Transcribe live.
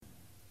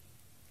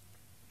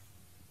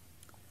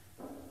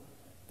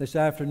This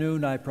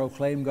afternoon I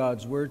proclaim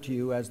God's Word to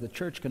you as the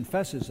Church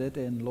confesses it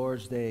in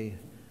Lord's Day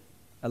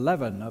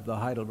 11 of the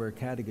Heidelberg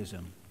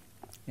Catechism.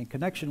 In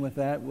connection with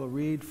that, we'll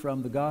read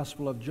from the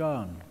Gospel of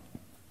John,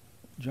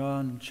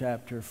 John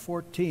chapter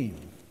 14.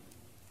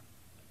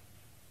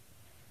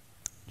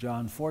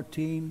 John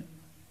 14,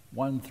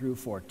 1 through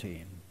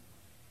 14.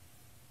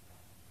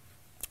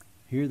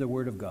 Hear the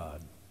Word of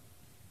God.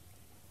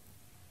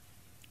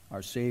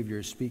 Our Savior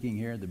is speaking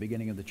here at the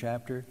beginning of the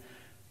chapter.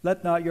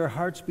 Let not your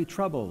hearts be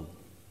troubled.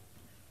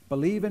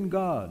 Believe in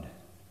God.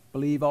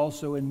 Believe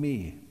also in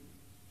me.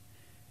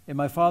 In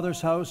my Father's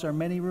house are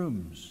many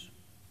rooms.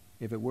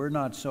 If it were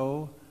not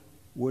so,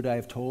 would I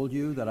have told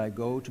you that I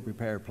go to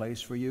prepare a place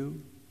for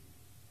you?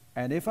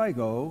 And if I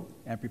go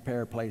and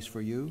prepare a place for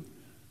you,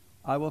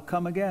 I will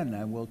come again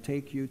and will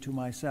take you to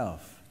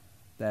myself,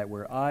 that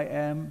where I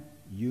am,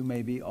 you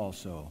may be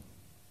also.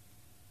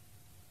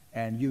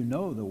 And you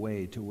know the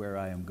way to where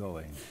I am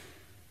going.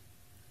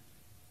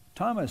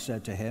 Thomas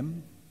said to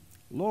him,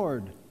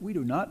 Lord, we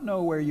do not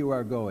know where you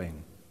are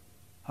going.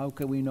 How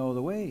can we know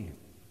the way?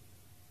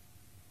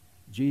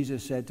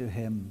 Jesus said to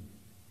him,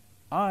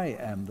 I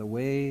am the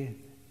way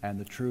and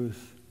the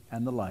truth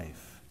and the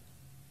life.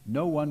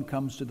 No one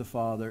comes to the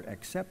Father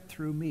except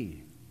through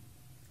me.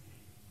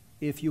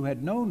 If you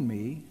had known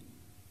me,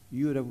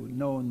 you would have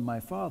known my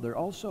Father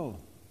also.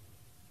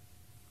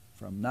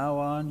 From now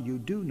on, you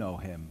do know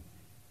him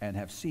and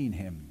have seen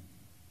him.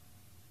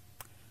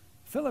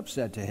 Philip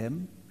said to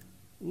him,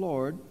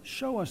 Lord,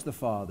 show us the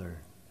Father,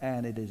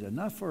 and it is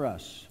enough for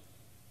us.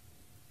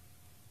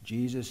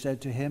 Jesus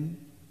said to him,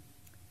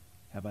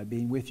 Have I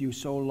been with you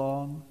so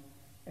long,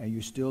 and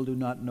you still do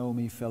not know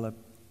me, Philip?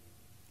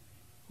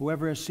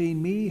 Whoever has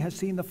seen me has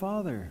seen the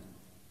Father.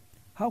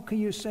 How can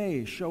you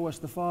say, Show us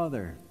the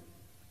Father?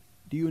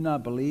 Do you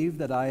not believe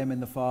that I am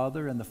in the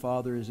Father, and the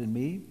Father is in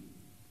me?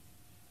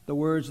 The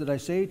words that I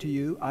say to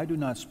you, I do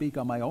not speak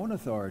on my own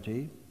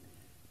authority,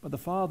 but the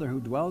Father who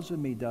dwells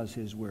in me does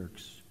his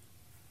works.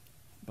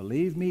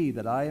 Believe me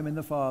that I am in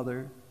the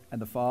Father,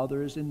 and the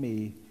Father is in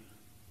me,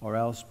 or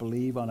else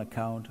believe on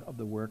account of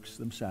the works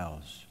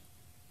themselves.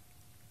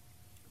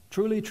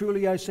 Truly,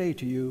 truly, I say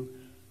to you,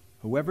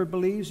 whoever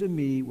believes in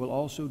me will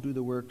also do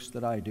the works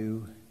that I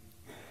do,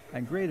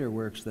 and greater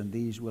works than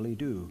these will he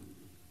do,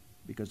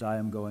 because I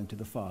am going to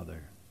the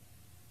Father.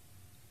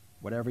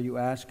 Whatever you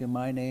ask in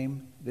my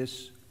name,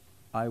 this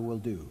I will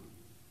do,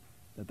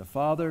 that the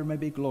Father may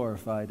be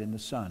glorified in the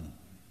Son.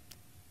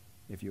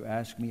 If you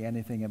ask me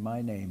anything in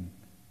my name,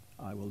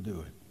 I will do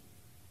it.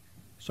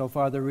 So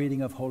far, the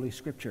reading of Holy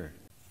Scripture.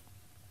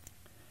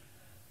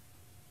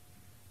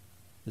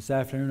 This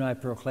afternoon, I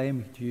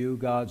proclaim to you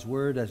God's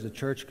Word as the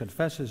Church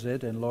confesses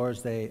it in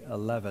Lord's Day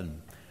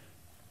 11.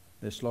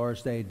 This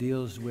Lord's Day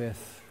deals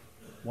with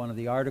one of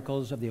the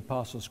articles of the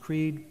Apostles'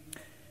 Creed,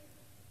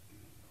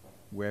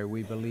 where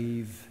we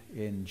believe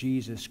in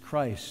Jesus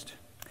Christ.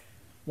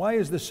 Why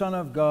is the Son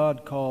of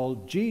God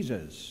called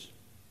Jesus?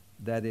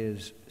 That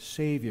is,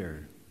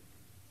 Savior.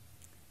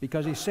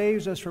 Because he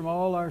saves us from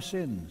all our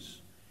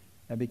sins,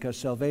 and because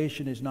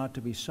salvation is not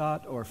to be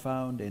sought or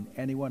found in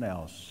anyone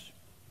else.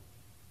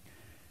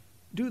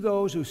 Do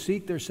those who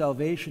seek their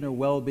salvation or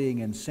well-being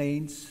in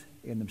saints,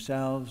 in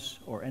themselves,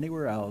 or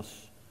anywhere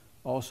else,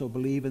 also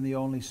believe in the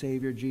only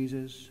Savior,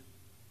 Jesus?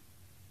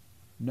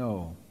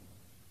 No.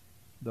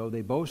 Though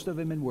they boast of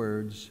him in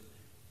words,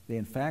 they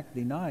in fact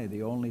deny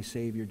the only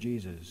Savior,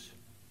 Jesus.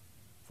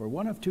 For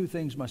one of two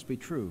things must be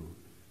true.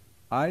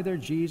 Either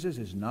Jesus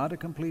is not a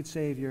complete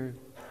Savior,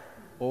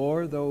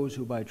 or those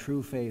who by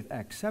true faith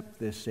accept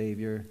this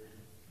Savior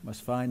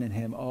must find in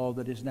him all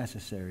that is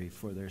necessary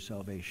for their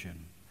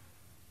salvation.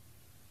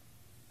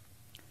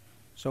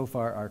 So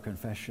far, our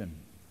confession.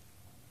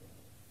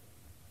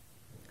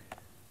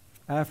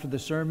 After the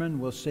sermon,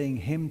 we'll sing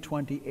hymn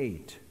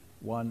 28,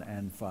 1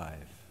 and 5.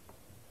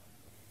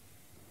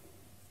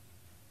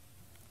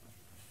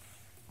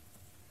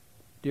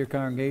 Dear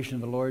congregation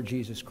of the Lord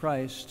Jesus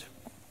Christ,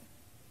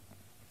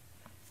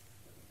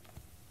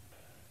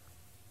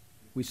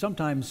 we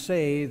sometimes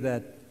say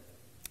that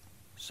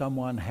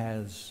someone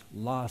has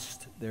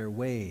lost their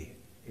way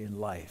in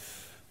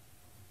life.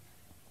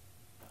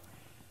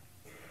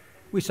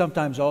 We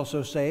sometimes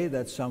also say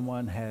that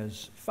someone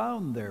has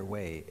found their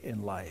way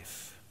in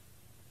life.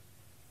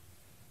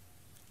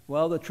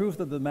 Well, the truth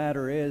of the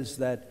matter is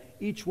that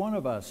each one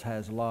of us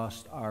has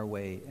lost our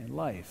way in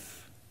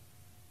life.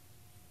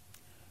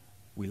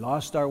 We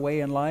lost our way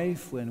in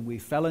life when we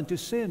fell into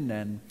sin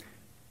and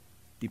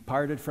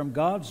departed from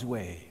God's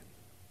way.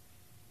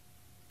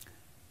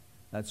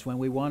 That's when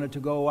we wanted to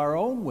go our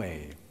own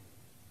way,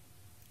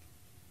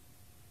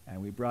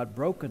 and we brought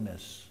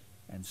brokenness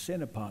and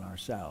sin upon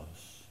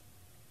ourselves.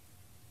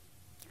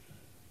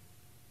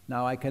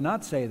 Now, I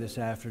cannot say this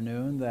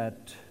afternoon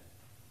that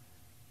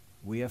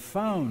we have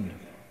found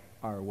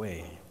our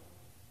way.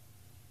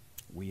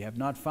 We have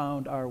not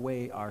found our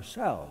way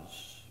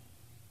ourselves.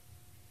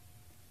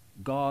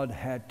 God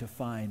had to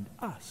find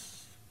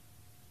us.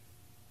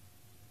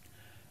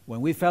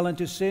 When we fell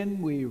into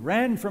sin, we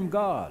ran from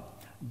God.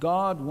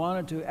 God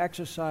wanted to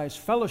exercise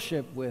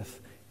fellowship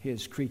with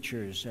his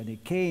creatures. And he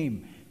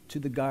came to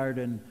the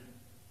garden,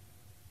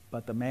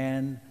 but the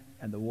man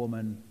and the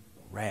woman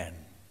ran.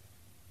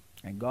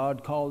 And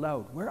God called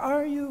out, "Where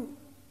are you?"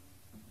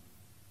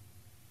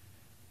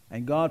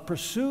 And God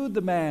pursued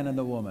the man and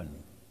the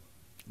woman,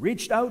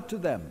 reached out to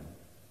them,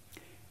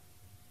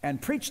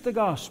 and preached the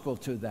gospel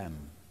to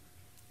them,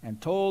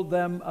 and told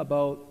them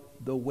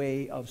about the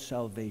way of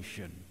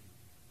salvation.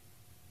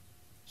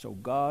 So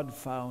God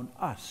found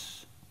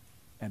us,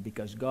 and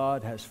because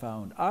God has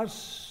found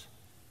us,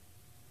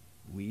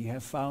 we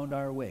have found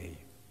our way,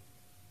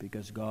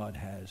 because God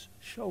has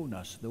shown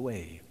us the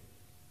way.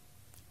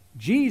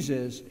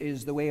 Jesus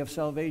is the way of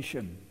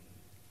salvation.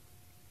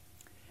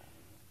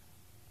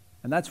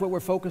 And that's what we're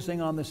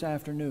focusing on this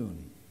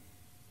afternoon.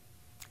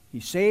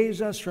 He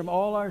saves us from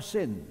all our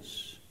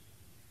sins.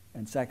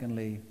 And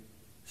secondly,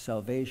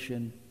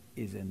 salvation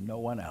is in no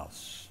one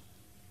else.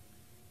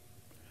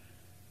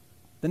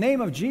 The name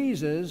of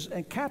Jesus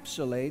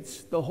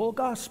encapsulates the whole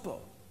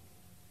gospel.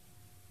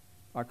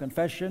 Our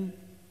confession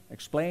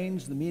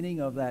explains the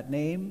meaning of that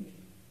name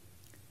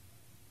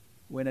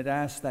when it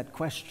asks that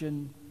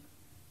question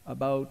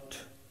about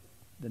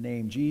the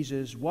name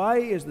Jesus. Why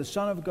is the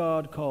Son of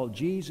God called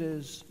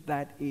Jesus?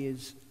 That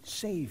is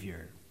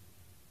Savior.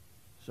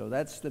 So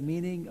that's the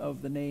meaning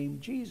of the name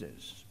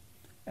Jesus.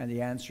 And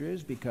the answer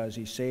is because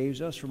he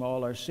saves us from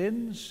all our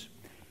sins,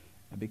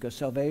 and because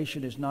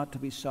salvation is not to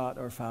be sought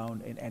or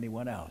found in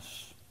anyone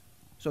else.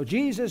 So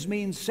Jesus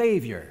means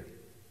Savior.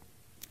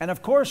 And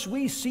of course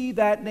we see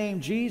that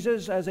name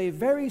Jesus as a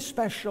very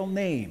special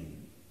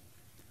name.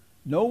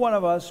 No one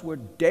of us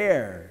would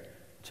dare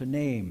to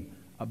name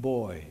a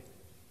boy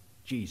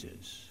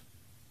Jesus.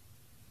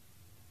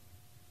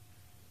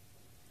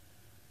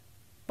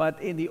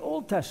 But in the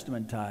Old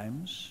Testament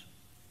times,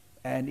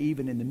 and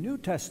even in the New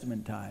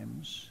Testament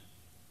times,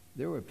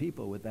 there were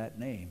people with that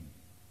name.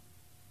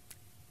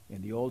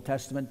 In the Old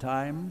Testament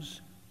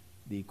times,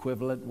 the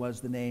equivalent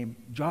was the name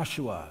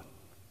Joshua,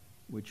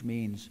 which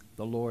means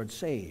the Lord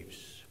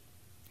saves.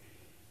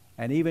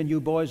 And even you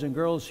boys and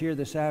girls here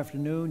this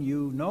afternoon,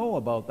 you know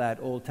about that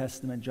Old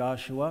Testament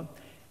Joshua.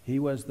 He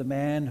was the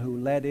man who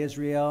led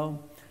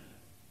Israel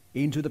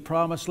into the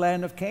promised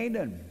land of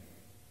Canaan.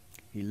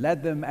 He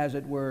led them, as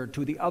it were,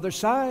 to the other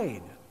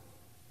side,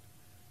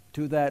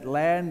 to that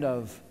land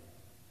of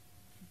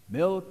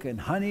milk and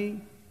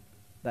honey,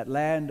 that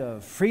land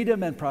of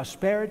freedom and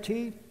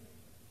prosperity.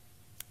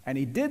 And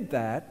he did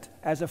that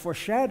as a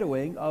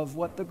foreshadowing of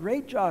what the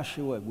great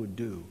Joshua would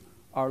do,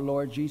 our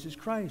Lord Jesus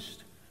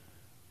Christ,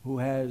 who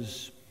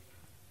has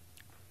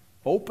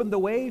opened the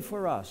way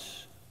for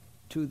us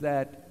to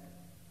that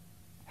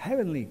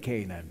heavenly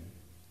Canaan.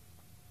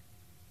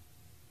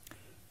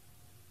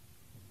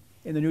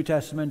 In the New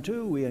Testament,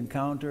 too, we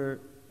encounter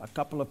a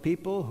couple of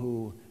people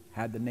who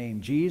had the name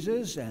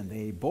Jesus, and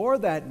they bore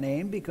that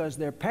name because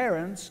their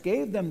parents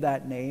gave them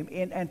that name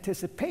in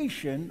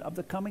anticipation of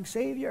the coming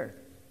Savior.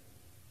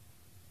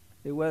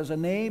 It was a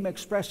name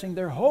expressing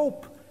their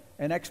hope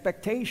and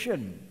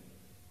expectation.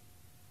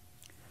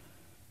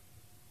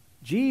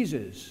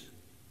 Jesus,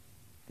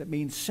 that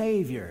means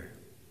Savior.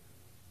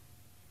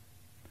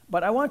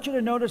 But I want you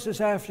to notice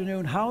this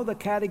afternoon how the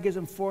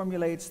Catechism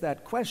formulates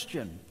that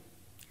question.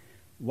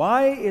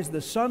 Why is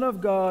the Son of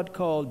God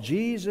called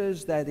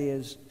Jesus, that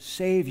is,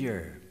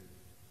 Savior?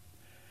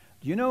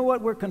 Do you know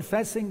what we're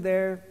confessing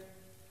there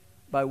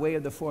by way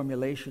of the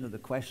formulation of the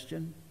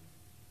question?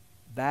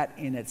 That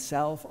in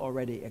itself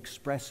already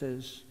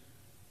expresses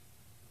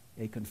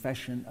a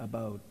confession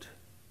about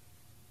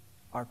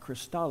our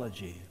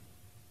Christology.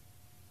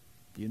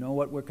 Do you know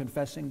what we're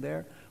confessing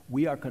there?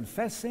 We are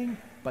confessing,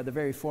 by the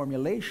very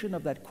formulation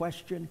of that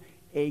question,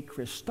 a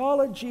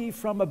Christology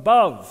from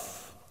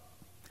above.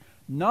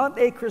 Not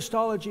a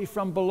Christology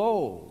from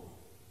below.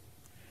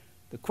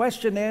 The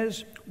question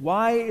is,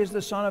 why is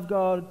the Son of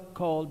God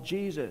called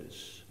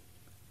Jesus?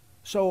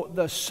 So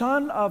the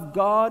Son of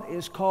God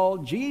is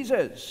called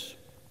Jesus.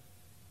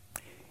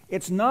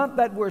 It's not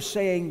that we're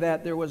saying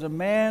that there was a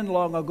man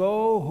long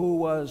ago who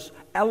was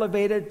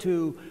elevated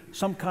to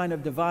some kind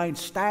of divine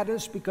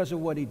status because of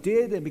what he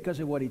did and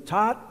because of what he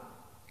taught.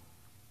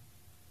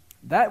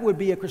 That would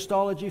be a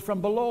Christology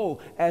from below,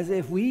 as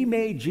if we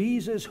made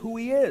Jesus who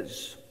he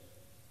is,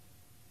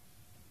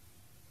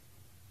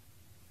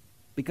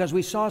 because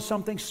we saw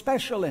something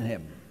special in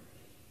him.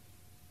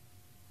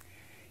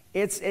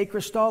 It's a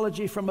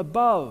Christology from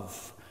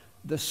above.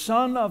 The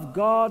Son of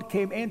God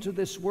came into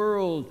this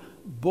world,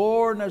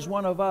 born as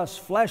one of us,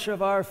 flesh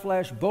of our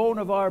flesh, bone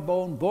of our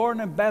bone, born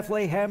in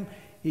Bethlehem.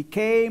 He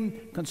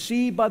came,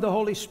 conceived by the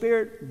Holy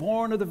Spirit,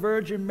 born of the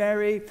Virgin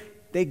Mary.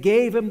 They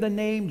gave him the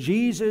name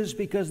Jesus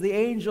because the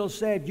angel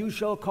said, "You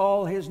shall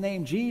call his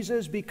name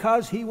Jesus,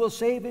 because he will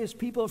save his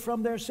people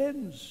from their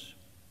sins."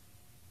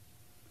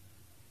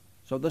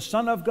 So the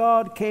Son of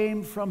God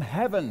came from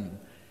heaven,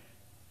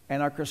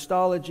 and our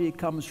Christology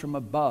comes from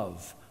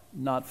above,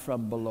 not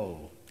from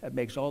below. That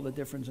makes all the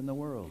difference in the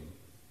world.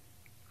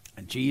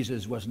 And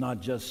Jesus was not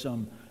just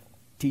some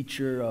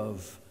teacher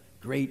of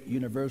great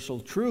universal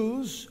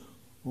truths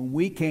whom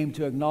we came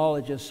to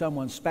acknowledge as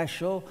someone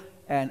special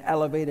and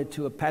elevated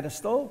to a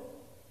pedestal.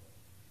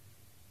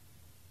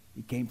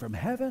 He came from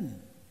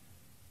heaven.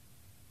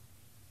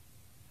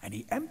 And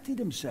he emptied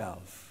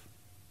himself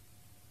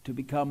to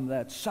become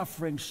that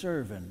suffering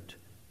servant,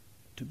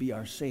 to be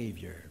our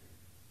Savior.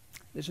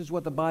 This is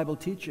what the Bible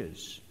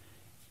teaches.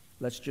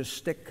 Let's just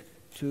stick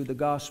to the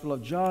Gospel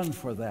of John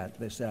for that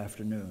this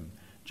afternoon.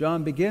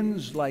 John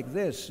begins like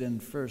this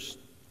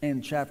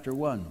in chapter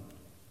 1.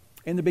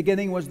 In the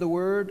beginning was the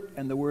Word,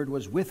 and the Word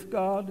was with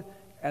God,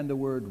 and the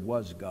Word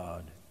was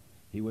God.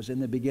 He was in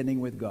the beginning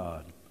with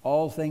God.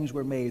 All things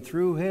were made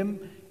through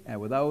him, and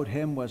without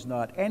him was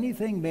not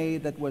anything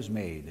made that was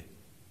made.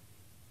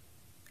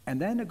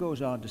 And then it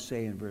goes on to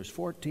say in verse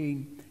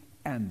 14,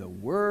 and the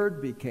Word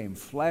became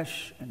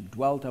flesh and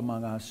dwelt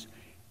among us,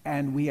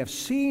 and we have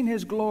seen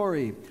his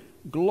glory,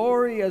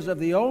 glory as of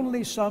the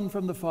only Son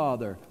from the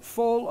Father,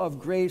 full of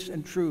grace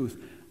and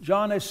truth.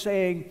 John is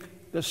saying,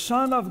 the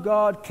Son of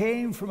God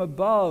came from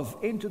above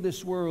into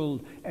this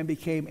world and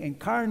became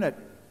incarnate.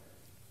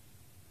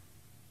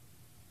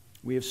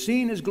 We have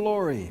seen his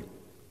glory,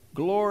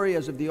 glory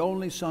as of the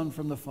only Son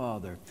from the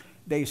Father.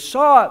 They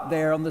saw it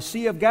there on the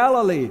Sea of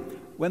Galilee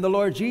when the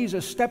Lord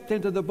Jesus stepped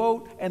into the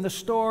boat and the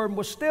storm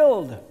was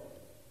stilled.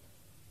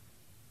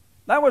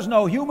 That was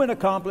no human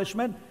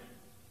accomplishment.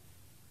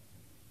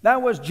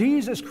 That was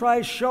Jesus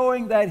Christ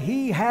showing that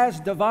he has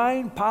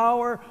divine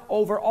power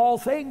over all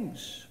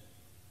things.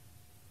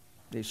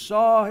 They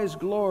saw his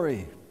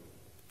glory.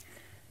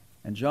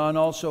 And John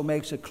also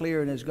makes it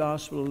clear in his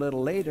gospel a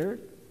little later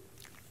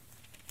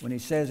when he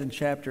says in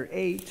chapter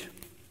 8,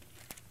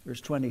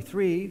 verse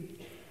 23,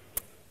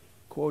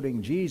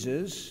 quoting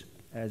Jesus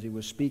as he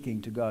was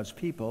speaking to God's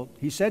people,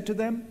 he said to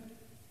them,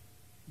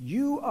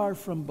 you are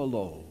from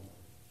below.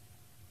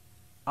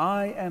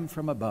 I am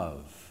from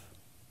above.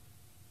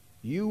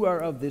 You are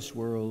of this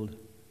world.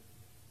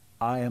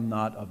 I am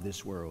not of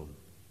this world.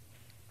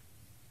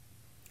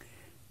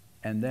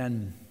 And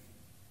then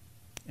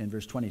in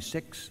verse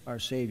 26, our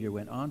Savior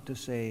went on to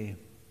say,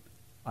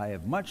 I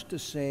have much to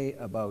say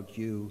about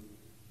you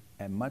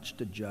and much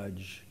to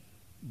judge,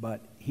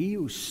 but he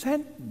who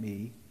sent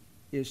me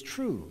is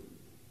true,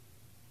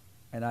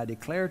 and I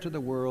declare to the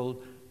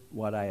world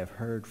what I have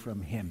heard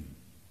from him.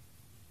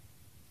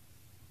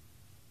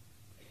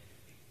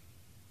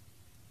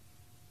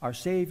 Our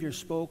Savior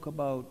spoke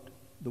about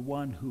the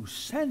one who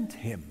sent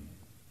him.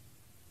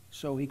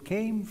 So he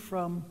came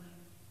from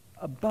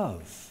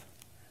above.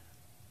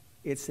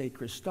 It's a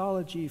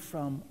Christology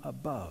from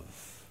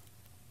above.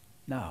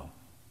 Now,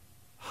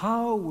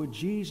 how would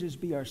Jesus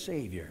be our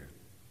Savior?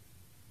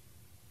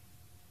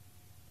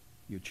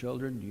 You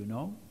children, do you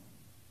know?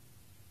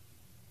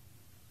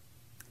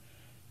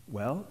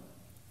 Well,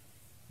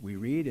 we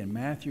read in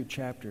Matthew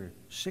chapter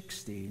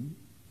 16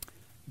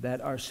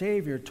 that our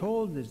Savior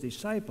told his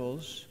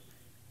disciples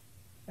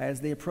as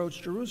they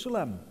approached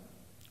Jerusalem.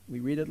 We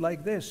read it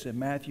like this in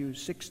Matthew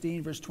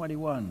 16, verse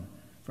 21.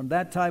 From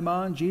that time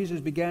on, Jesus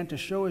began to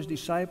show his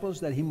disciples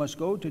that he must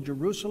go to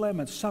Jerusalem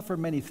and suffer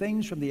many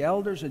things from the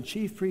elders and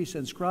chief priests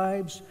and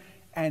scribes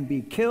and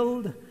be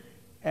killed,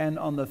 and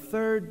on the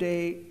third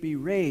day be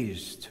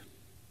raised.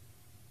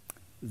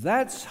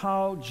 That's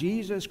how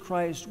Jesus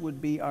Christ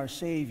would be our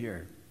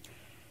Savior.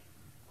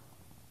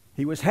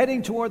 He was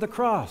heading toward the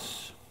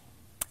cross,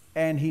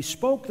 and he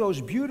spoke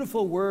those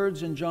beautiful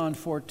words in John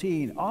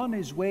 14 on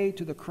his way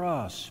to the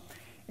cross.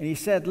 And he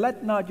said,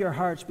 let not your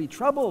hearts be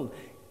troubled.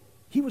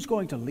 He was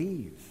going to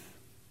leave.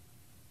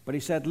 But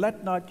he said,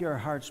 let not your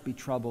hearts be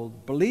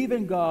troubled. Believe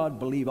in God,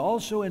 believe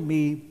also in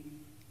me.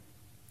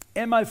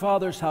 In my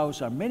Father's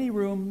house are many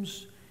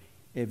rooms.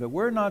 If it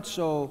were not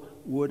so,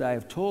 would I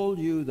have told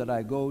you that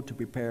I go to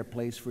prepare a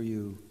place for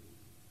you?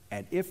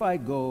 And if I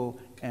go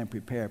and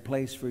prepare a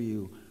place for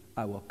you,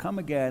 I will come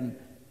again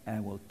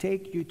and will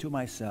take you to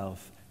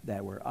myself,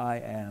 that where I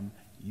am,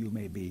 you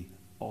may be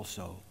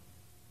also.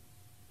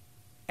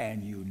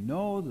 And you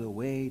know the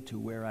way to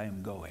where I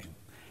am going.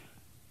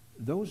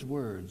 Those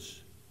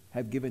words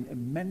have given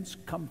immense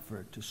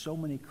comfort to so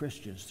many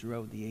Christians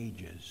throughout the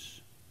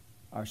ages.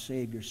 Our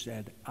Savior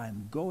said,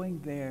 I'm going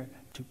there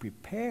to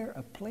prepare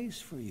a place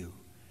for you,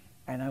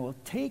 and I will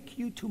take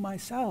you to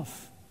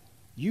myself.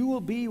 You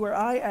will be where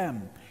I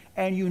am,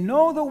 and you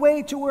know the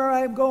way to where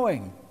I am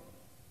going.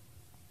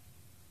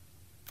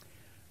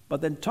 But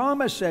then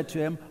Thomas said to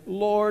him,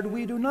 Lord,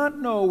 we do not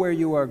know where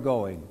you are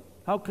going.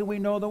 How can we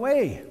know the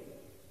way?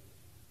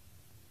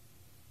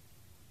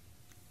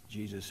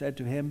 Jesus said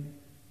to him,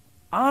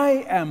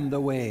 I am the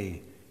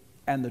way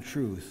and the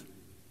truth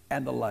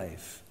and the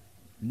life.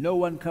 No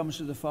one comes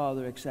to the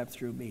Father except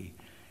through me.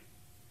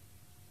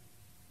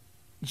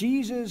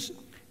 Jesus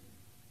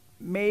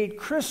made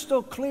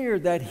crystal clear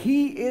that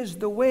he is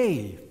the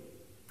way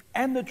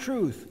and the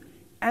truth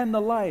and the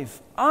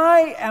life.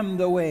 I am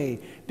the way,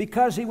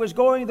 because he was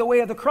going the way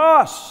of the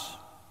cross.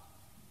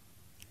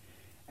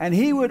 And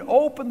he would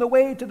open the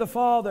way to the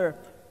Father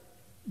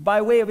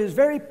by way of his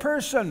very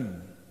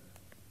person.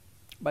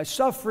 By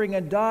suffering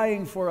and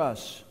dying for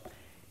us,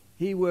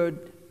 he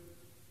would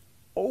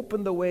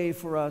open the way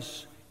for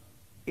us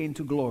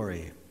into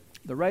glory.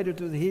 The writer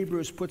to the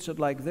Hebrews puts it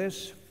like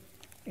this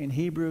in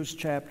Hebrews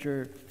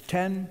chapter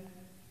 10,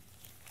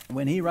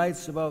 when he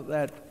writes about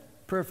that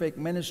perfect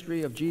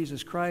ministry of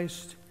Jesus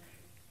Christ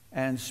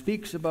and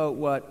speaks about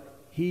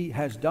what he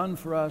has done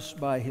for us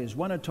by his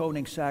one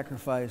atoning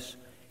sacrifice.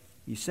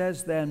 He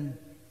says then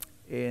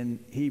in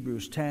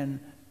Hebrews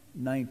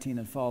 10:19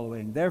 and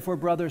following, "Therefore,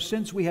 brothers,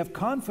 since we have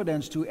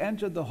confidence to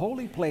enter the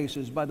holy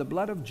places by the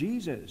blood of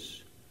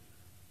Jesus,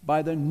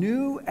 by the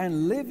new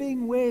and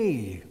living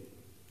way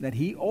that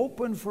he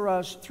opened for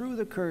us through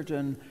the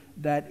curtain,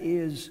 that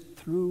is,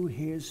 through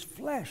his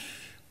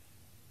flesh,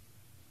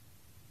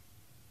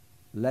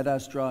 let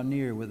us draw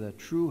near with a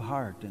true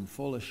heart and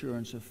full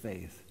assurance of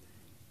faith,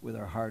 with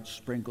our hearts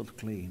sprinkled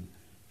clean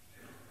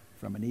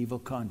from an evil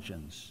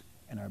conscience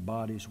and our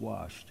bodies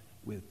washed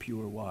with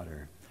pure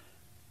water."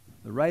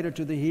 The writer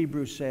to the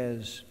Hebrews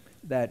says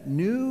that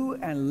new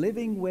and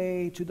living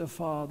way to the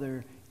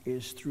Father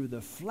is through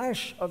the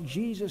flesh of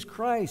Jesus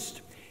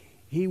Christ.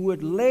 He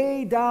would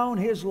lay down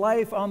his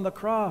life on the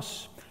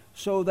cross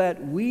so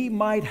that we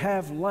might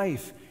have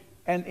life.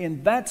 And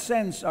in that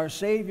sense, our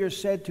Savior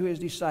said to his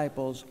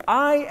disciples,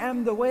 "I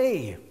am the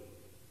way."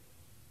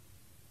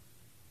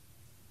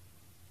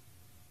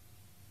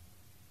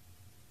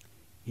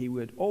 He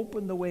would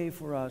open the way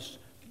for us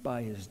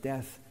by his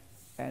death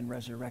and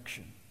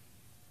resurrection.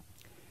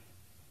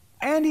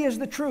 And he is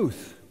the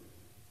truth,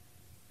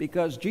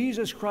 because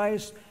Jesus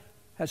Christ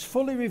has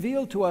fully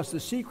revealed to us the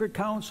secret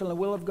counsel and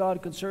will of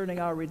God concerning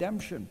our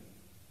redemption.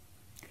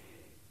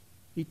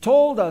 He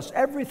told us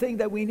everything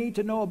that we need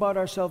to know about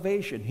our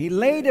salvation. He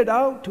laid it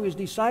out to his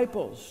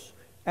disciples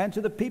and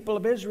to the people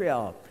of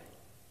Israel.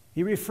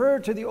 He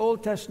referred to the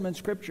Old Testament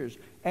scriptures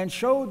and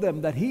showed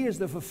them that he is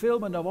the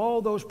fulfillment of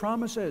all those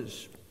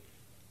promises.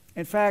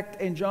 In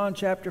fact, in John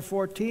chapter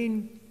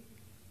 14,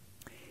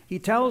 he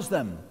tells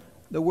them,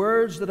 "The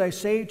words that I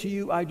say to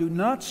you, I do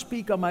not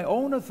speak on my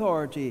own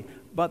authority,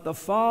 but the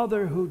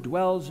Father who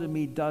dwells in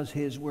me does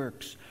his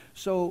works."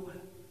 So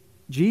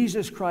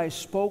Jesus Christ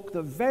spoke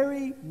the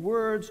very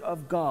words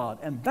of God,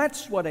 and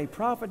that's what a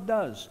prophet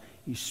does.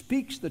 He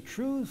speaks the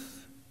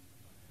truth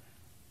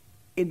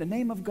in the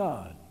name of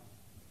God.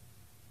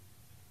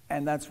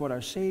 And that's what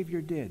our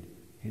Savior did,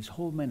 his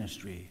whole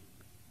ministry.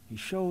 He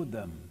showed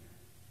them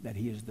that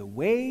he is the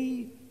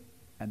way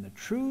and the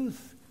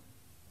truth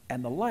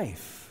and the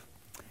life.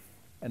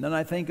 And then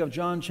I think of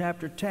John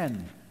chapter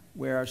 10,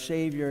 where our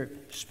Savior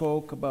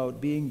spoke about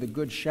being the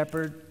good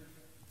shepherd,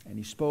 and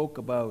he spoke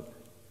about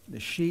the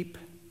sheep,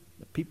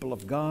 the people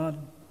of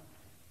God.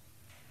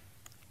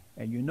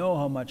 And you know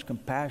how much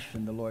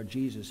compassion the Lord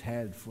Jesus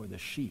had for the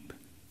sheep.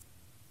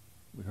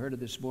 We heard it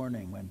this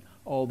morning when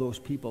all those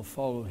people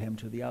followed him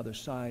to the other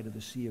side of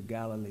the Sea of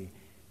Galilee.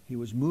 He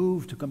was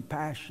moved to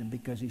compassion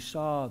because he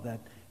saw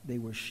that they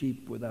were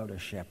sheep without a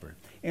shepherd.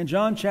 In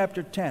John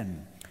chapter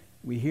 10,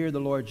 we hear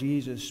the Lord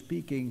Jesus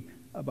speaking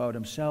about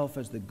himself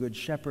as the good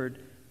shepherd,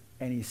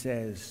 and he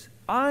says,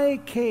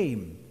 "I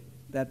came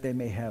that they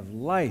may have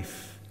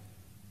life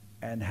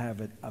and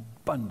have it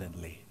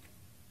abundantly."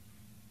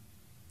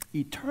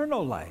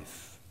 Eternal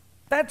life.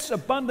 That's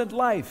abundant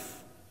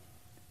life.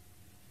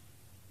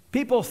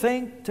 People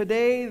think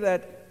today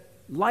that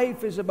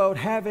life is about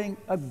having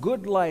a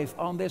good life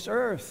on this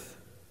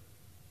earth.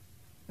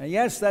 And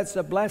yes, that's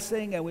a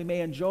blessing and we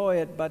may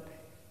enjoy it, but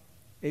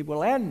it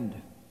will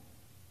end.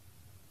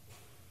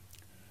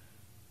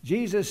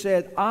 Jesus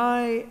said,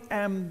 "I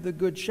am the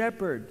good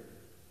shepherd.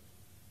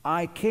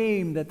 I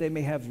came that they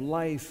may have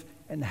life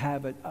and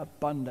have it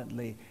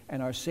abundantly."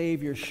 And our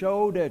Savior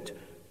showed it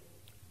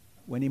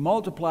when he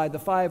multiplied the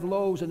 5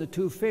 loaves and the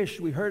 2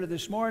 fish. We heard it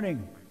this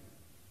morning.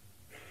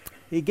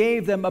 He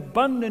gave them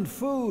abundant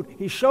food.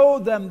 He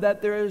showed them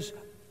that there is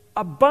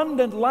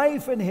abundant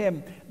life in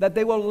him, that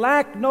they will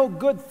lack no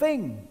good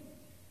thing,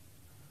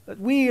 that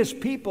we as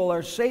people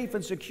are safe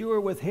and secure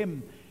with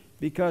him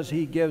because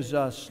he gives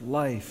us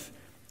life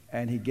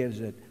and he gives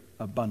it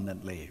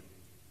abundantly.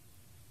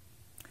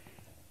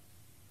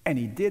 And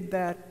he did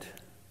that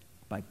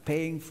by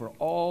paying for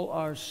all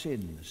our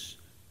sins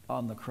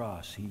on the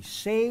cross. He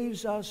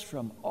saves us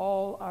from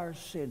all our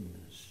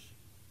sins.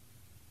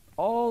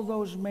 All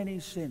those many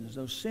sins,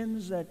 those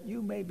sins that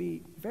you may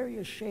be very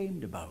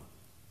ashamed about.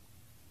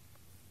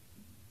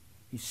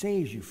 He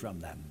saves you from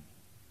them.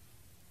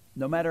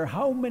 No matter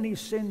how many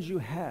sins you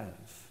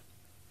have,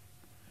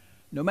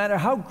 no matter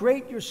how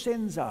great your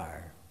sins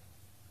are,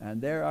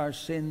 and there are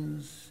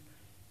sins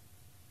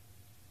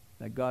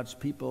that God's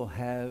people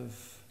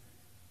have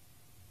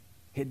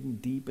hidden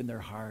deep in their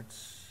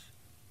hearts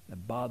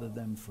that bother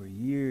them for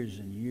years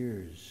and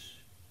years.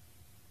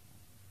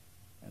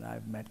 And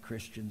I've met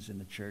Christians in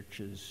the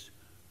churches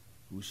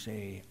who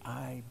say,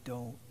 "I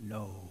don't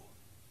know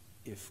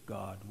if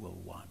God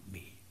will want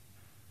me."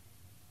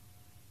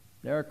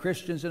 There are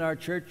Christians in our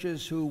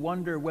churches who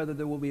wonder whether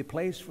there will be a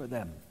place for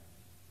them.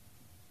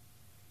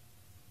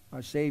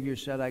 Our Savior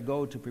said, "I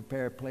go to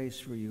prepare a place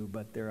for you,"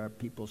 but there are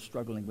people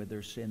struggling with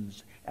their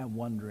sins and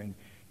wondering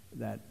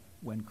that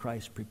when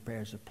Christ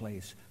prepares a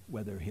place,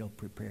 whether he'll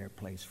prepare a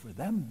place for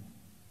them.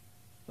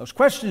 Those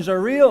questions are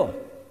real.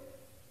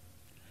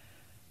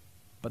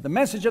 But the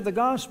message of the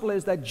gospel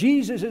is that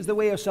Jesus is the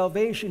way of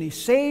salvation. He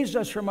saves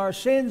us from our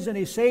sins, and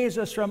He saves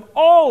us from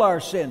all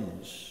our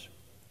sins.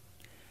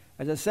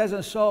 As it says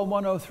in Psalm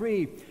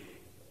 103,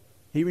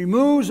 He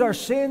removes our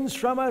sins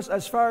from us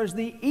as far as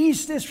the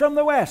east is from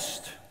the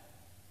west.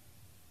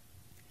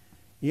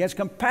 He has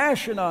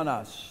compassion on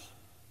us,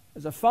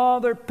 as a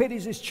father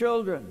pities his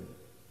children.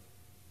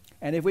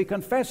 And if we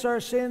confess our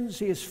sins,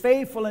 He is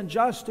faithful and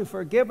just to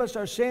forgive us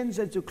our sins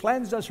and to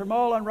cleanse us from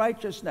all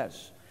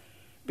unrighteousness,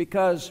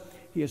 because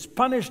He has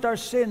punished our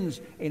sins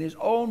in His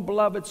own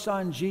beloved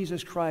Son,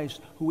 Jesus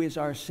Christ, who is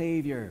our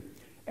Savior.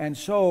 And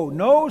so,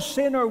 no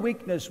sin or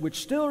weakness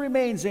which still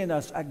remains in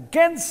us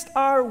against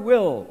our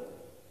will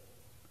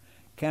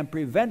can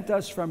prevent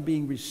us from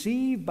being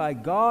received by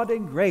God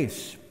in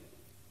grace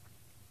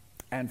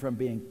and from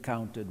being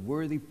counted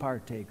worthy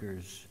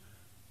partakers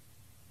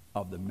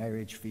of the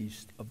marriage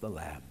feast of the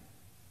Lamb.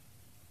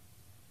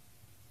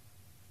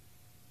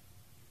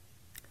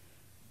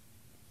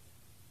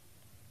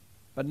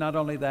 But not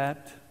only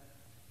that,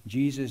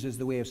 Jesus is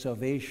the way of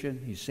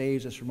salvation. He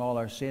saves us from all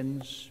our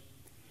sins.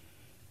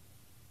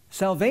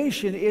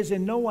 Salvation is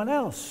in no one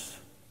else.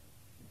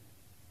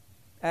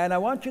 And I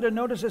want you to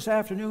notice this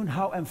afternoon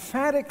how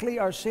emphatically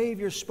our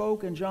Savior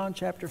spoke in John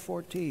chapter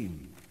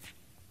 14.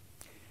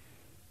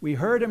 We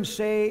heard Him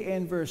say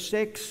in verse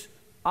 6,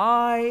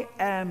 I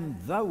am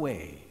the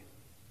way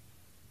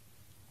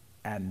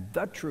and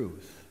the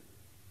truth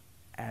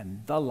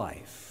and the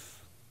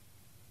life.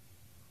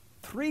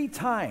 3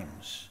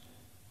 times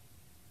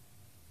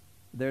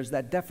there's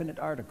that definite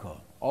article,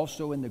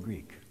 also in the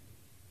Greek.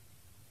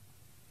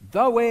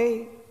 The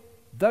way,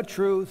 the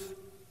truth,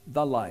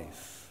 the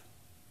life.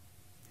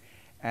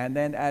 And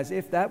then, as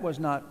if that was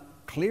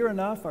not clear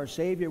enough, our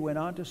Savior went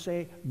on to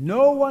say,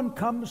 no one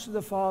comes to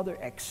the Father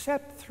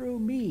except through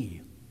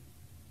me.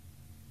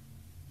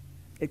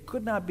 It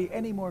could not be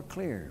any more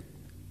clear.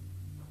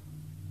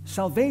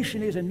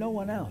 Salvation is in no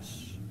one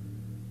else.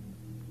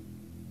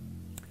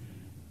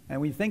 And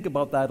when you think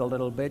about that a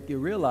little bit, you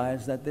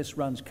realize that this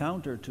runs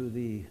counter to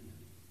the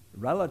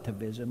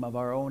relativism of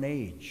our own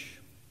age.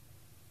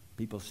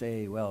 People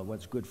say, well,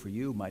 what's good for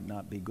you might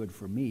not be good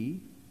for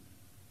me.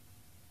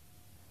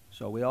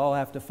 So we all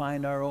have to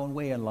find our own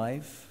way in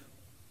life.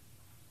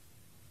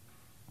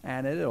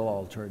 And it'll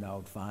all turn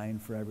out fine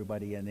for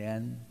everybody in the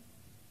end.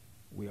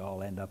 We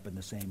all end up in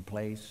the same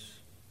place.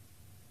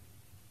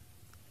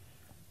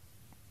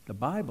 The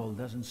Bible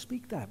doesn't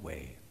speak that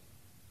way.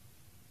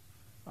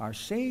 Our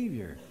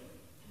Savior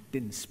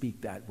didn't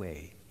speak that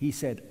way. He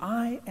said,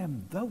 I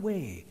am the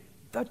way,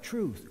 the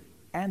truth,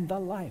 and the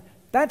life.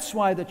 That's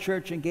why the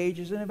church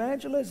engages in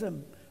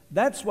evangelism.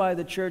 That's why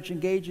the church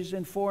engages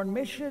in foreign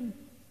mission.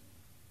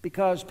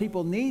 Because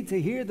people need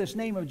to hear this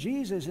name of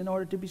Jesus in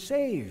order to be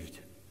saved.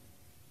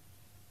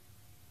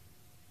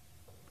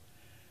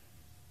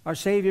 Our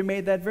Savior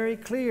made that very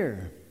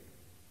clear.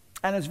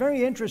 And it's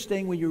very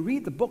interesting when you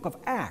read the book of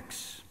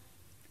Acts,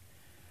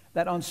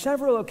 that on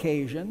several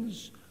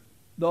occasions,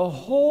 the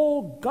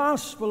whole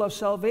gospel of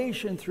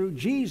salvation through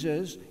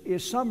Jesus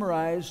is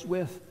summarized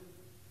with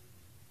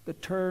the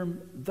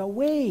term, the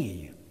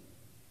way.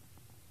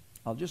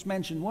 I'll just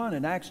mention one.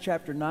 In Acts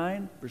chapter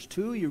 9, verse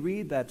 2, you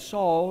read that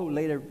Saul, who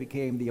later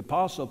became the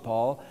Apostle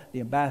Paul, the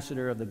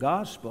ambassador of the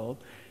gospel,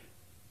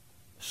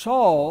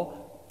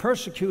 Saul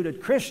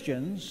persecuted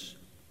Christians.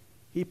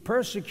 He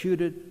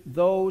persecuted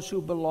those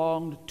who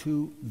belonged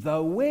to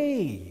the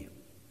way.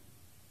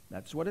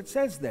 That's what it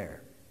says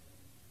there.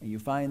 And you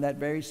find that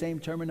very same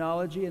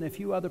terminology in a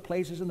few other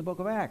places in the book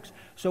of Acts.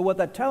 So what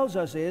that tells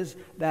us is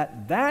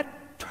that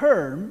that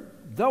term,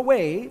 the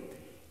way,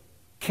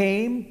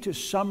 came to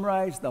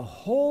summarize the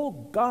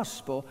whole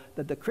gospel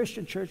that the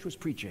Christian church was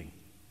preaching.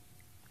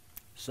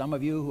 Some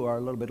of you who are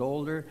a little bit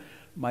older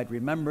might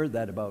remember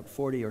that about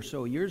 40 or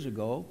so years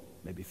ago,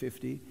 maybe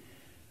 50,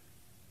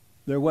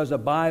 there was a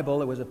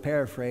Bible, it was a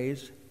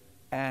paraphrase,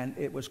 and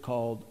it was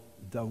called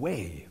The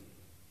Way.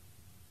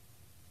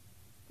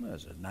 Well,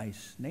 that's a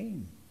nice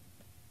name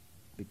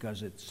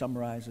because it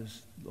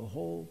summarizes the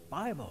whole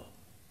Bible.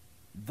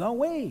 The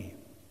way.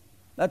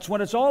 That's what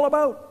it's all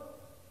about.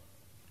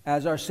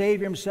 As our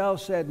Savior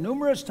Himself said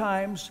numerous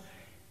times,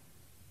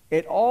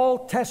 it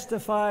all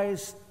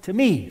testifies to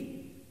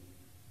me.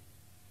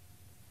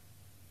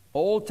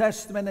 Old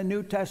Testament and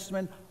New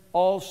Testament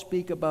all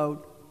speak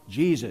about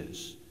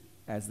Jesus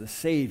as the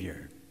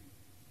Savior.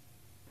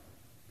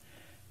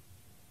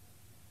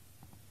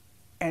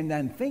 And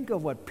then think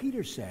of what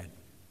Peter said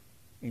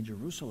in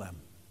Jerusalem.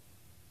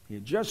 He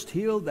had just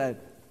healed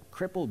that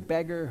crippled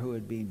beggar who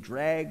had been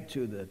dragged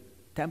to the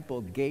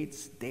temple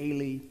gates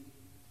daily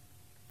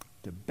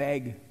to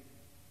beg.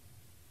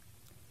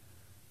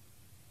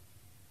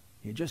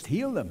 He had just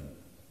healed him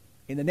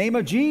in the name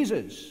of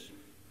Jesus,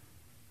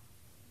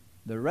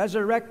 the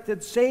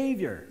resurrected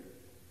Savior.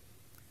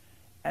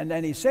 And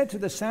then he said to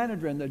the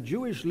Sanhedrin, the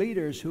Jewish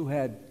leaders who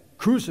had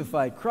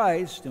crucified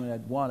Christ and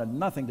had wanted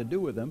nothing to do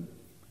with him,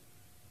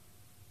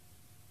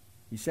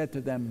 he said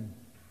to them,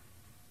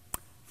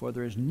 for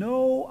there is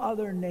no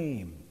other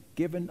name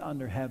given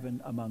under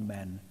heaven among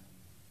men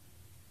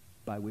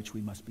by which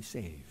we must be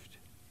saved.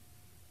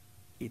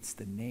 It's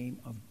the name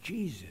of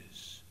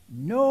Jesus.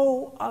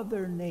 No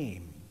other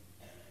name.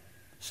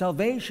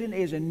 Salvation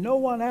is in no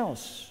one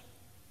else.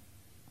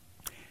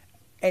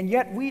 And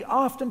yet we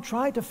often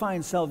try to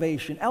find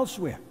salvation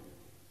elsewhere.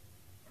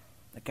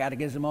 The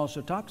Catechism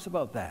also talks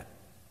about that.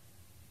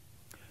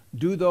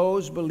 Do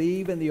those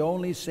believe in the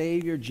only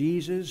Savior,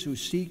 Jesus, who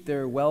seek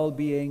their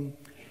well-being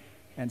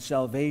and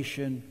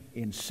salvation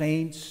in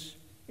saints,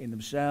 in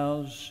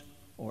themselves,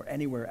 or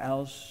anywhere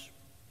else?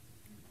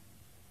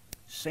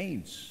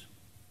 Saints.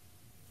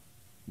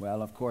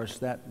 Well, of course,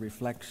 that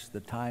reflects the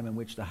time in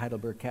which the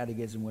Heidelberg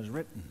Catechism was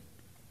written.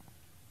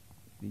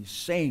 These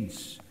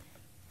saints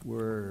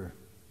were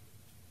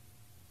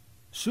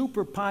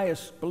super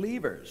pious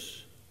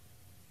believers.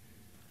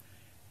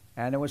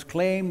 And it was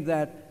claimed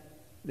that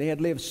they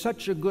had lived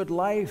such a good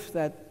life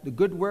that the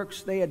good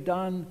works they had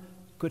done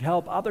could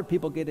help other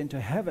people get into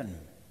heaven.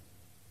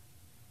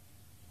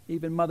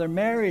 Even Mother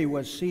Mary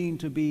was seen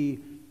to be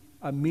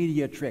a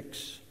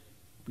mediatrix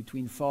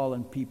between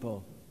fallen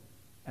people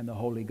and the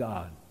holy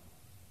God.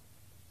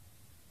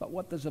 But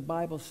what does the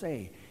Bible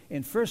say?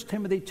 In 1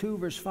 Timothy 2,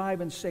 verse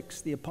 5 and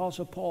 6, the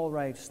Apostle Paul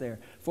writes there,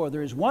 "For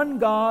there is one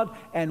God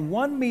and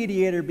one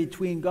mediator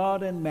between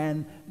God and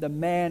men, the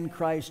man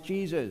Christ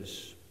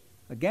Jesus."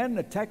 Again,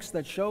 the text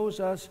that shows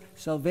us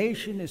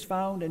salvation is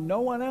found in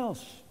no one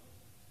else.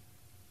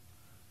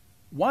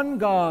 One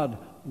God,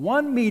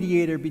 one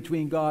mediator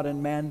between God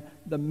and men,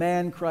 the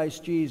man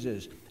Christ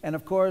Jesus. And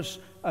of course,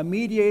 a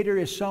mediator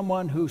is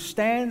someone who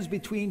stands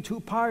between two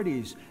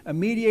parties. A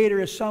mediator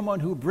is someone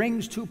who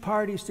brings two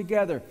parties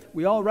together.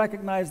 We all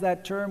recognize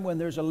that term when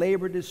there's a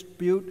labor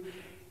dispute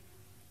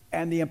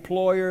and the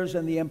employers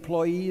and the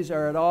employees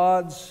are at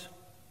odds.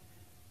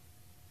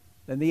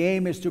 Then the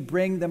aim is to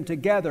bring them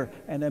together,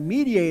 and a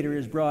mediator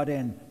is brought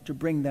in to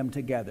bring them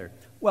together.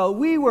 Well,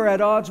 we were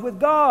at odds with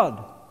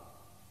God.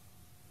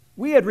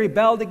 We had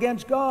rebelled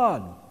against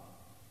God.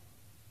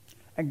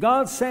 And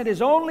God sent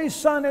His only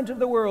Son into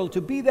the world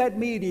to be that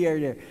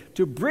mediator,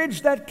 to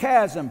bridge that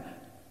chasm,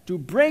 to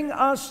bring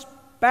us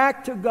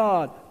back to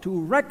God,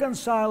 to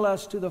reconcile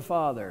us to the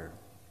Father.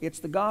 It's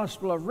the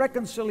gospel of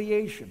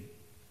reconciliation.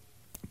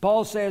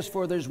 Paul says,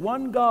 "For there's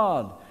one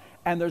God,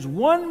 and there's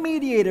one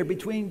mediator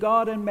between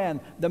God and men,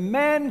 the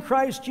man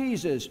Christ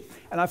Jesus."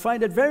 And I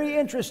find it very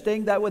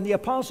interesting that when the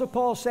Apostle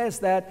Paul says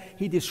that,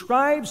 he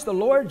describes the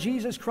Lord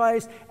Jesus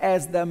Christ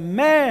as the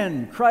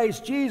man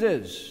Christ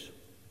Jesus.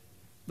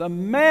 The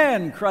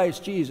man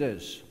Christ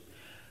Jesus.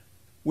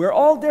 We're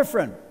all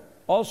different,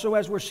 also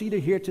as we're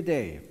seated here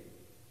today.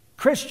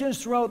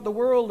 Christians throughout the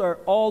world are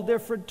all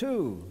different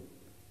too.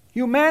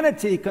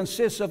 Humanity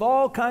consists of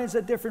all kinds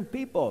of different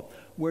people.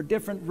 We're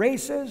different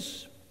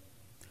races.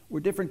 We're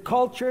different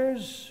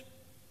cultures.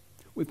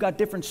 We've got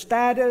different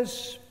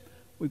status.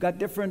 We've got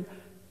different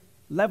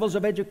levels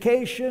of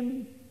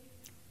education.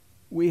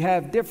 We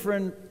have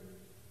different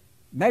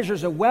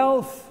measures of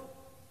wealth.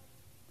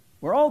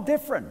 We're all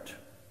different.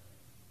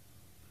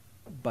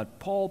 But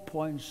Paul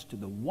points to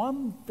the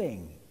one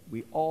thing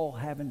we all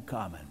have in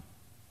common: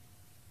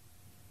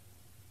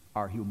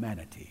 our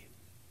humanity.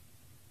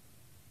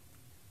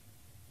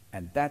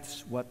 And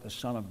that's what the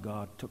Son of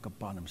God took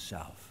upon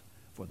Himself.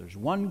 For there's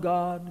one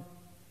God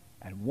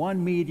and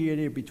one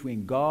mediator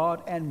between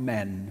God and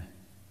men,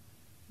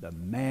 the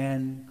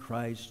man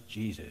Christ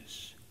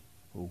Jesus,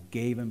 who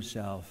gave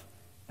Himself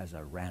as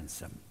a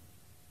ransom.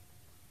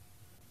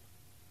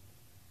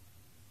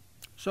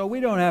 So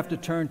we don't have to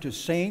turn to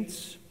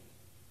saints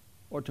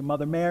or to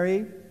Mother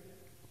Mary.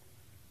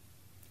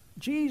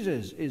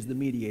 Jesus is the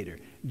mediator.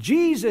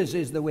 Jesus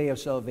is the way of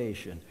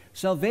salvation.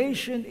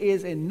 Salvation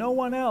is in no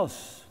one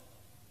else.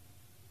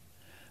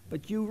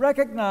 But you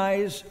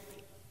recognize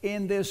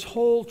in this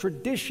whole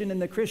tradition in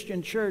the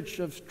Christian church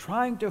of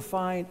trying to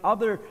find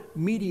other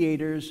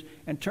mediators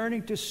and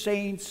turning to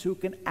saints who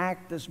can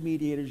act as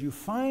mediators, you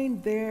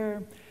find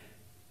there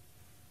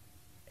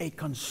a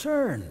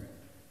concern.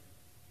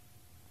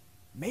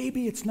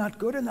 Maybe it's not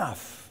good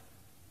enough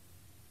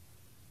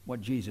what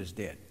Jesus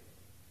did.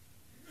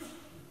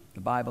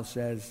 The Bible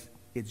says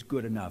it's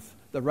good enough.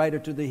 The writer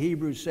to the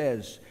Hebrews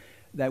says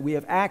that we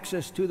have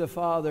access to the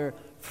Father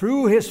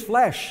through His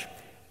flesh.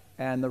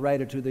 And the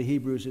writer to the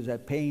Hebrews is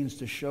at pains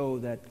to show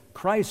that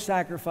Christ's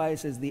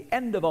sacrifice is the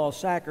end of all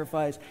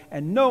sacrifice,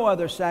 and no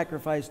other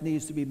sacrifice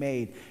needs to be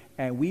made.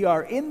 And we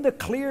are in the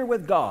clear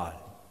with God.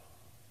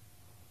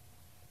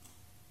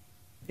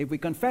 If we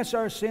confess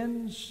our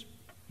sins,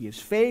 He is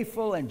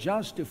faithful and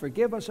just to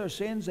forgive us our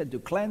sins and to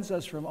cleanse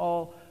us from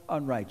all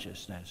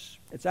unrighteousness.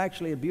 It's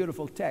actually a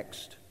beautiful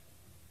text.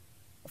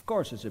 Of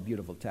course it's a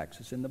beautiful text.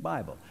 It's in the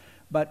Bible.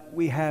 But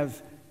we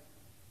have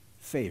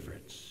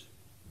favorites.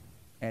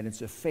 And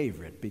it's a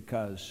favorite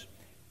because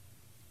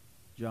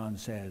John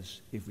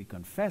says, if we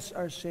confess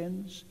our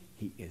sins,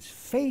 He is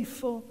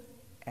faithful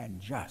and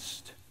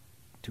just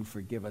to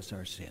forgive us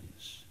our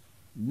sins.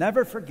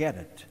 Never forget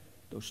it.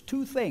 Those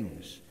two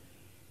things.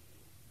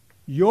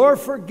 Your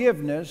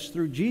forgiveness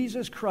through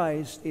Jesus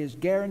Christ is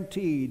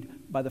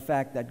guaranteed by the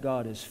fact that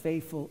God is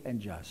faithful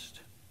and just.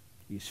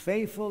 He's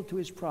faithful to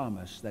his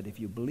promise that if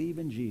you believe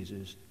in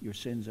Jesus, your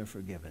sins are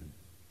forgiven.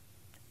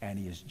 And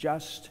he is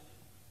just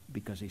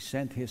because he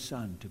sent his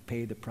Son to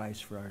pay the price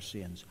for our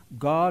sins.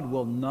 God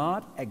will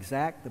not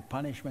exact the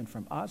punishment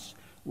from us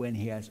when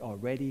he has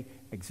already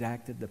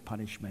exacted the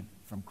punishment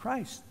from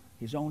Christ,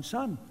 his own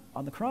Son,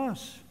 on the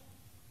cross.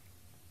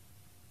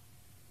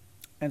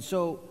 And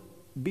so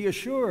be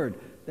assured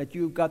that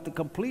you've got the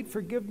complete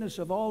forgiveness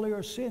of all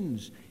your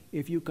sins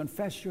if you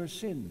confess your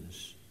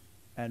sins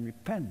and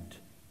repent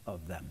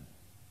of them.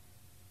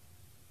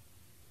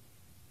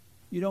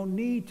 You don't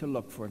need to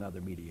look for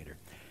another mediator.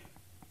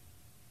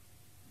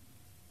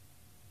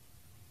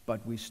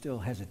 But we still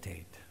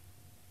hesitate.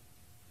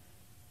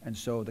 And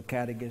so the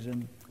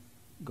Catechism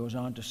goes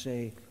on to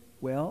say,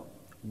 well,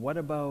 what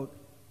about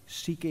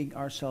seeking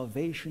our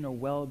salvation or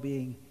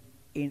well-being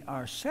in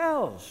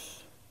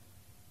ourselves?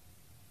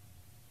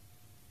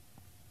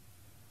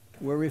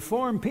 We're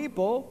Reformed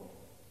people,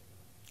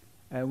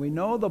 and we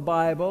know the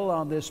Bible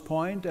on this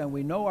point, and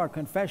we know our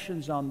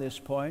confessions on this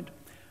point,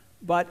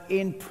 but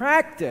in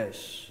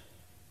practice,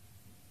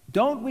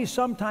 don't we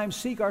sometimes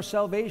seek our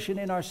salvation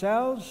in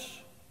ourselves?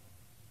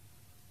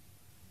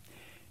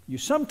 You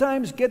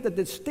sometimes get the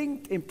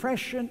distinct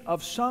impression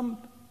of some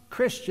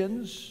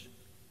Christians,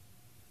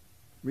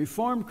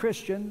 Reformed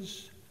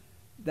Christians,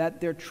 that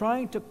they're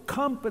trying to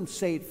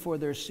compensate for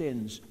their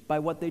sins by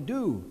what they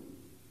do.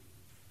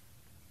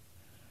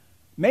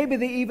 Maybe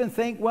they even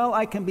think, well,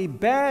 I can be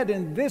bad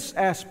in this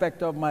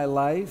aspect of my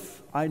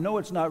life. I know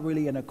it's not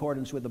really in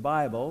accordance with the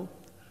Bible,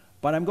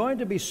 but I'm going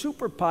to be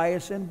super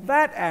pious in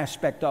that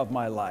aspect of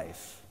my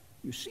life.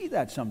 You see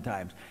that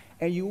sometimes.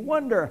 And you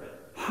wonder,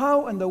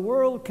 how in the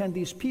world can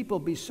these people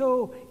be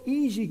so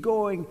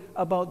easygoing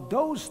about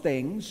those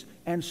things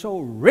and so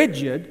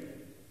rigid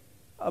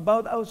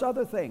about those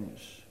other things?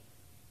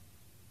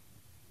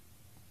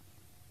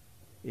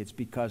 It's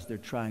because they're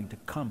trying to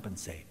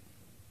compensate.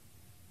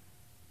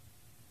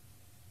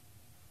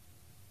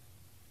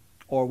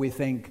 Or we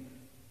think,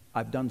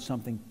 I've done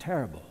something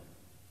terrible.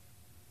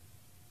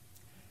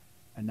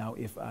 And now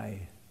if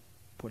I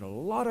put a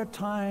lot of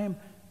time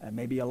and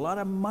maybe a lot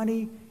of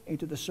money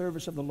into the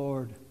service of the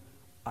Lord,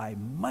 I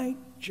might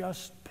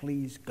just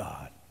please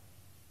God.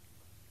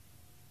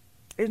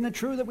 Isn't it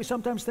true that we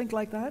sometimes think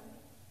like that?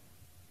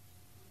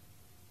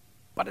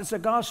 But it's a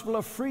gospel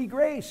of free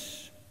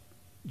grace.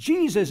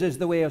 Jesus is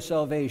the way of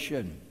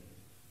salvation.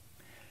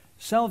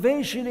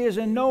 Salvation is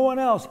in no one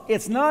else.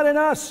 It's not in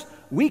us.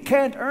 We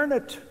can't earn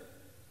it.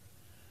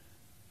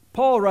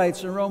 Paul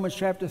writes in Romans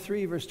chapter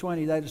 3, verse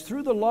 20, that it's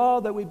through the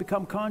law that we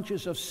become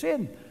conscious of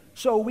sin.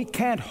 So we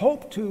can't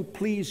hope to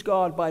please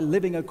God by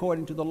living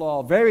according to the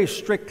law very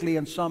strictly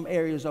in some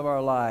areas of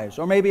our lives,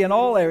 or maybe in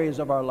all areas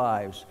of our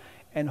lives,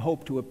 and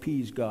hope to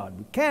appease God.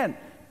 We can't,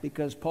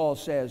 because Paul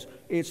says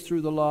it's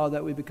through the law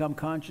that we become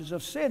conscious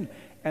of sin.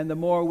 And the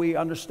more we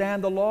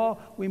understand the law,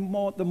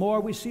 the more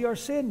we see our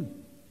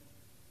sin.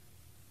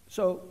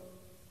 So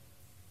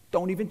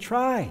don't even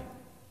try.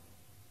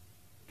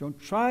 Don't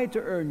try to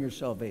earn your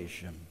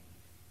salvation.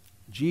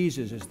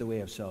 Jesus is the way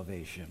of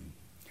salvation.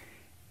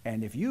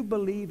 And if you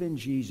believe in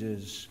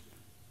Jesus,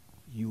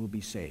 you will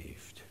be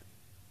saved.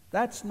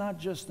 That's not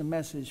just a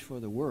message for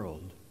the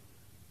world,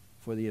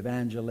 for the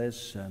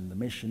evangelists and the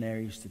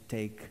missionaries to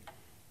take,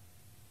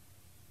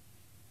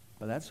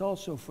 but that's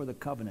also for the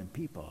covenant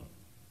people.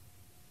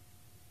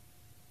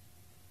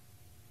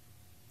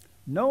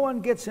 No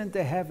one gets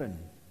into heaven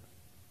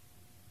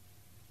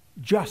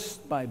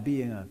just by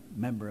being a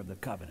member of the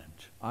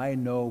covenant. I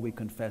know we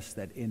confess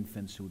that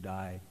infants who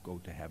die go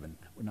to heaven.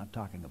 We're not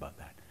talking about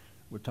that.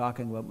 We're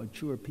talking about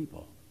mature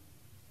people.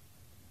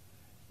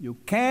 You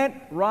can't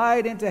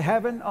ride into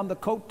heaven on the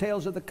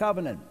coattails of the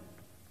covenant.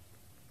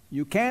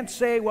 You can't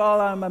say, well,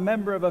 I'm a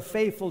member of a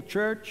faithful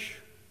church,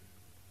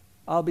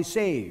 I'll be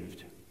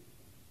saved.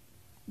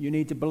 You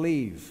need to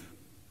believe.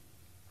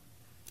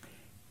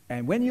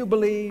 And when you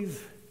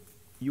believe,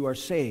 you are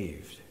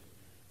saved.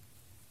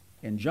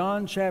 In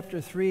John chapter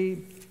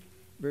 3,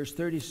 verse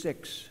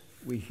 36,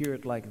 we hear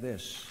it like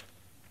this.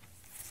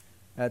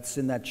 That's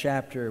in that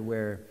chapter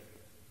where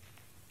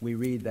we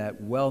read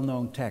that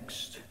well-known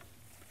text,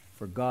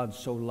 "For God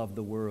so loved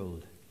the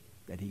world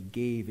that he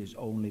gave his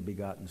only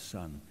begotten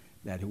Son,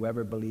 that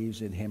whoever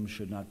believes in him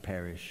should not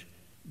perish,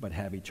 but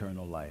have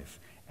eternal life."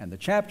 And the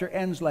chapter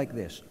ends like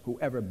this: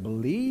 "Whoever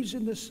believes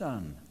in the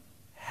Son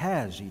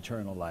has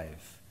eternal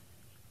life.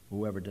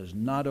 Whoever does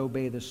not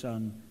obey the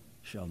Son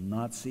shall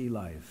not see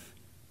life,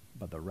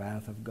 but the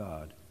wrath of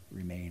God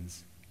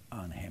remains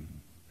on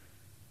him."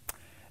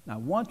 Now I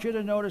want you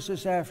to notice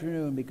this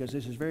afternoon, because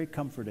this is very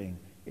comforting.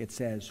 It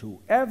says,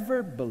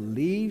 whoever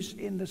believes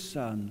in the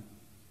Son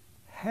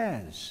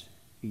has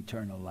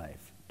eternal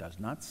life. It does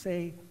not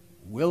say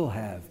will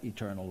have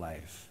eternal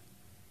life.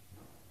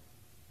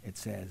 It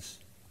says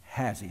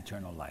has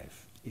eternal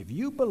life. If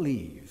you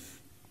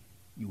believe,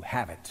 you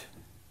have it.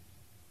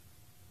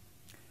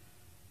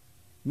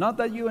 Not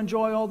that you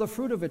enjoy all the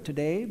fruit of it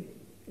today.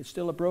 It's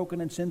still a broken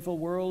and sinful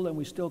world, and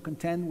we still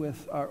contend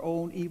with our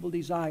own evil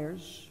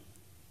desires.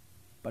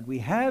 But we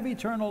have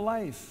eternal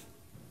life.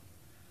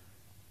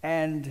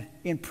 And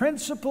in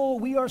principle,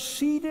 we are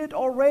seated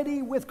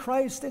already with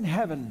Christ in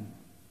heaven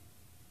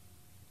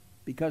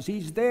because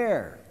he's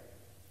there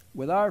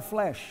with our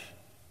flesh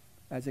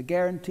as a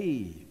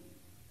guarantee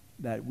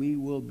that we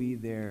will be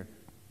there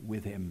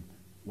with him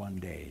one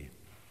day.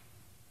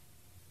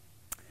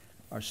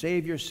 Our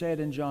Savior said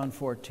in John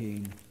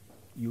 14,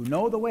 "You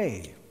know the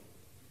way."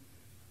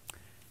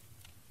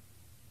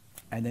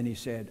 And then he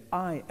said,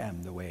 "I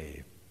am the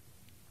way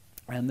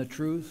and the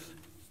truth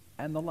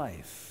and the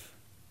life."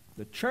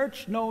 The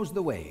church knows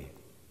the way,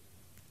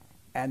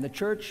 and the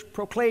church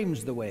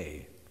proclaims the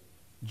way.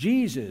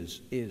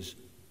 Jesus is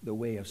the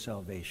way of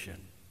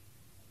salvation.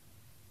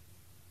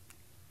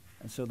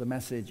 And so the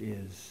message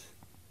is,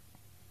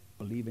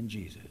 believe in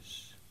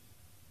Jesus.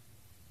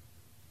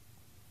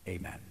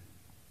 Amen.